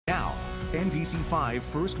NBC5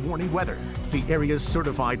 First Warning Weather, the area's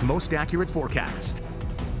certified most accurate forecast.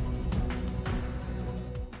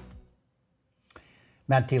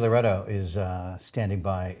 Matt DiLoretto is standing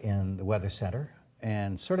by in the Weather Center,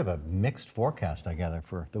 and sort of a mixed forecast, I gather,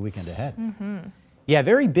 for the weekend ahead. Yeah,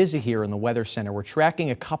 very busy here in the Weather Center. We're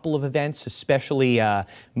tracking a couple of events, especially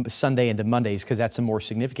Sunday into Mondays, because that's a more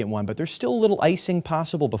significant one. But there's still a little icing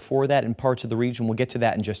possible before that in parts of the region. We'll get to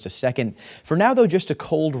that in just a second. For now, though, just a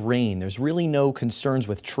cold rain. There's really no concerns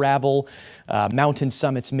with travel. Mountain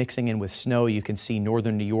summits mixing in with snow. You can see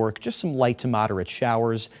northern New York, just some light to moderate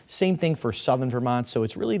showers. Same thing for southern Vermont. So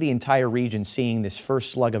it's really the entire region seeing this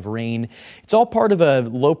first slug of rain. It's all part of a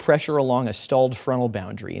low pressure along a stalled frontal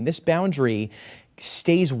boundary. And this boundary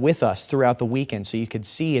stays with us throughout the weekend. So you could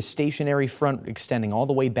see a stationary front extending all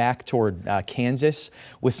the way back toward Kansas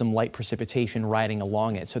with some light precipitation riding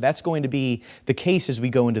along it. So that's going to be the case as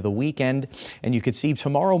we go into the weekend. And you could see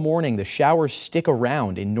tomorrow morning the showers stick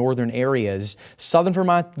around in northern areas. Southern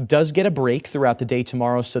Vermont does get a break throughout the day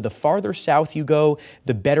tomorrow. So the farther south you go,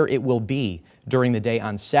 the better it will be during the day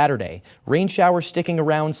on Saturday. Rain showers sticking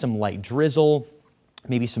around, some light drizzle,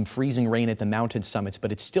 maybe some freezing rain at the mountain summits,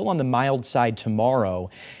 but it's still on the mild side tomorrow.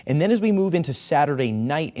 And then as we move into Saturday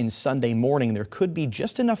night and Sunday morning, there could be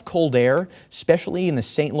just enough cold air, especially in the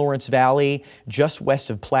St. Lawrence Valley, just west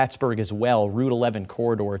of Plattsburgh as well, Route 11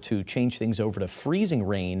 corridor, to change things over to freezing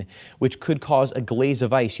rain, which could cause a glaze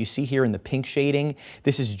of ice. You see here in the pink shading,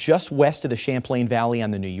 this is just west of the Champlain Valley on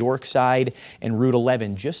the New York side, and Route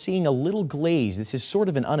 11, just seeing a little glaze. This is sort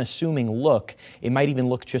of an unassuming look. It might even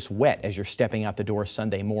look just wet as you're stepping out the door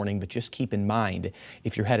Sunday morning, but just keep in mind,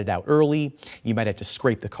 if you're headed out early, you might have to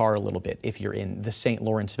scrape the car a little bit if you're in the St.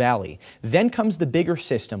 Lawrence Valley. Then comes the bigger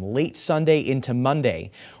system, late Sunday into Monday.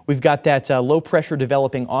 We've got that low pressure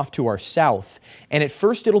developing off to our south, and at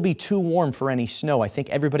first it'll be too warm for any snow. I think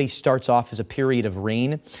everybody starts off as a period of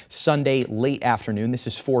rain Sunday late afternoon. This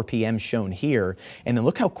is 4 p.m. shown here, and then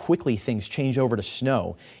look how quickly things change over to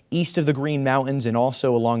snow. East of the Green Mountains and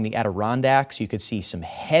also along the Adirondacks, you could see some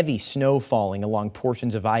heavy snow falling along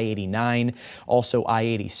portions of I-89, also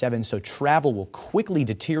I-87, so travel will quickly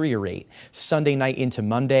deteriorate Sunday night into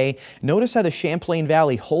Monday. Notice how the Champlain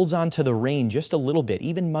Valley holds on to the rain just a little bit,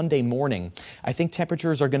 even Monday morning. I think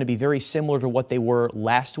temperatures are going to be very similar to what they were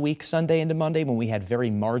last week, Sunday into Monday, when we had very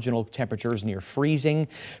marginal temperatures near freezing.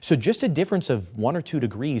 So just a difference of 1 or 2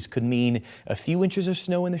 degrees could mean a few inches of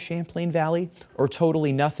snow in the Champlain Valley or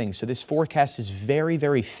totally nothing. So this forecast is very,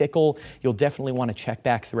 very fickle. You'll definitely want to check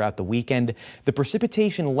back throughout the weekend. The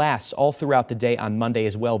precipitation lasts all throughout the day on Monday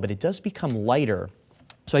as well, but it does become lighter.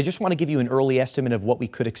 So I just want to give you an early estimate of what we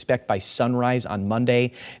could expect by sunrise on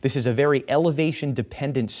Monday. This is a very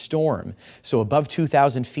elevation-dependent storm. So above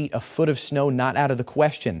 2,000 feet, a foot of snow not out of the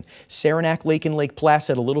question. Saranac Lake and Lake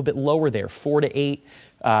Placid a little bit lower there, 4 to 8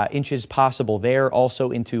 inches possible there.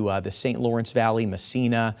 Also into the St. Lawrence Valley,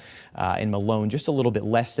 Messina, and Malone, just a little bit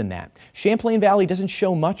less than that. Champlain Valley doesn't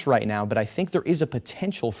show much right now, but I think there is a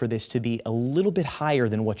potential for this to be a little bit higher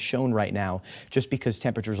than what's shown right now, just because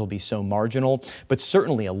temperatures will be so marginal. But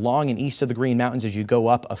certainly along and east of the Green Mountains as you go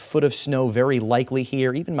up, a foot of snow very likely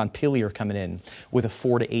here. Even Montpelier coming in with a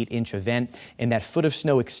 4 to 8 inch event. And that foot of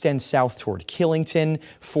snow extends south toward Killington,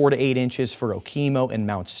 4 to 8 inches for Okemo and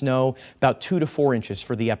Mount Snow, about 2 to 4 inches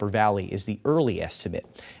for the Upper Valley is the early estimate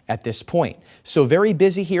at this point. So very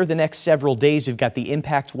busy here the next several days. We've got the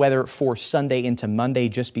impact weather for Sunday into Monday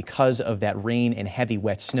just because of that rain and heavy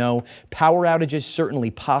wet snow. Power outages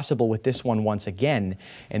certainly possible with this one once again,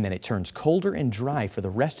 and then it turns colder and dry for the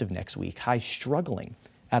rest of next week. Highs struggling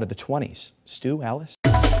out of the 20s. Stu, Alice?